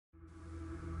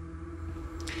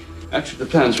Actually, the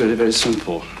plan's really very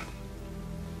simple.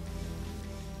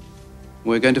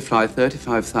 We're going to fly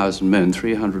 35,000 men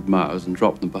 300 miles and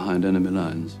drop them behind enemy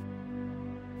lines.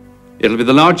 It'll be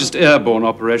the largest airborne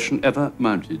operation ever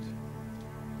mounted.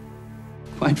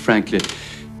 Quite frankly,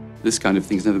 this kind of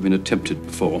thing's never been attempted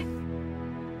before.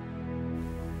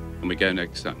 And we go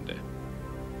next Sunday.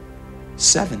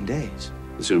 7 days?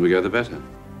 The sooner we go, the better.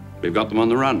 We've got them on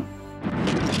the run.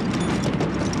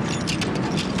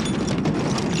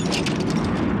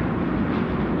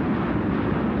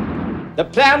 The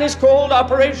plan is called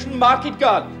Operation Market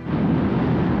Garden.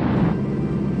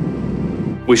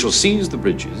 We shall seize the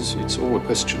bridges, it's all a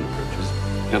question of bridges,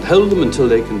 and hold them until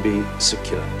they can be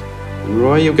secured. And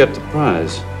Roy, you get the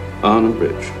prize, Arnhem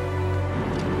Bridge.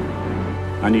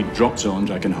 I need drop zones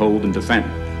I can hold and defend.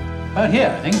 About here,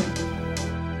 I think.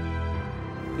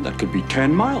 That could be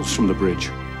 10 miles from the bridge.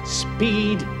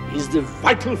 Speed is the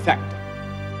vital factor.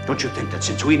 Don't you think that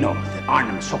since we know that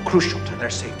Arnhem is so crucial to their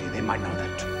safety, they might know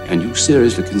that too? Can you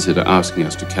seriously consider asking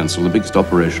us to cancel the biggest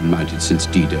operation mounted since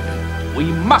D-Day? We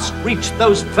must reach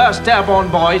those first airborne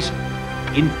boys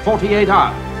in 48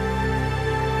 hours.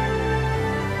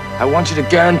 I want you to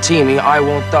guarantee me I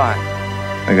won't die.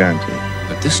 I guarantee.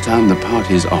 But this time the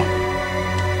party's on.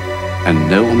 And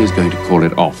no one is going to call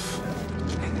it off.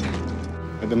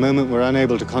 At the moment, we're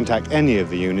unable to contact any of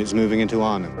the units moving into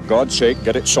Arnhem. For God's sake,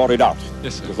 get it sorted out.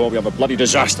 Yes, sir. Before we have a bloody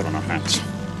disaster on our hands.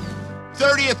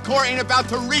 30th Corps ain't about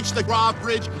to reach the Grave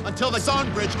Bridge until the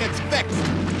Zone Bridge gets fixed.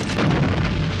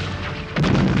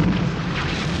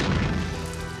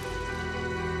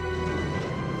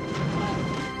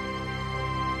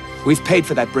 We've paid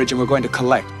for that bridge and we're going to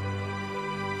collect.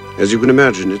 As you can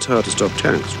imagine, it's hard to stop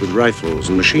tanks with rifles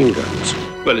and machine guns.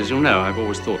 Well, as you'll know, I've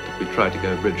always thought that we tried to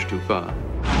go a bridge too far.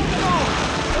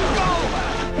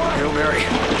 Hail Mary.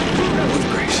 With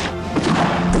grace.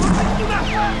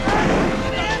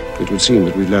 It would seem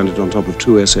that we've landed on top of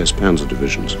 2 SS Panzer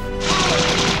divisions.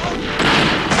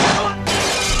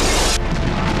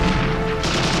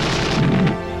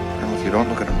 Well, if you don't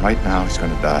look at him right now, he's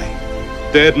going to die.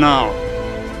 Dead now.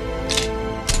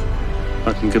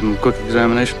 I can give them a quick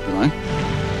examination, can I?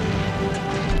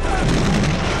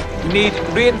 We need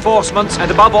reinforcements and,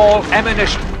 above all,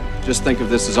 ammunition. Just think of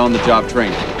this as on-the-job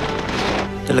training.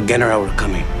 Tell the general we're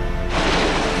coming.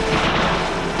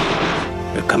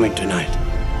 We're coming tonight.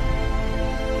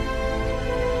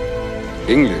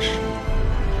 English.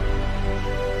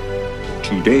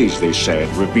 2 days, they said.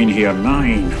 We've been here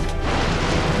 9.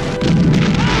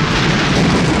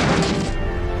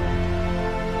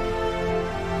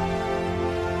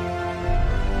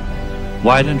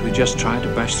 Why don't we just try to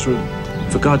bash through?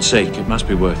 For God's sake, it must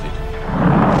be worth it.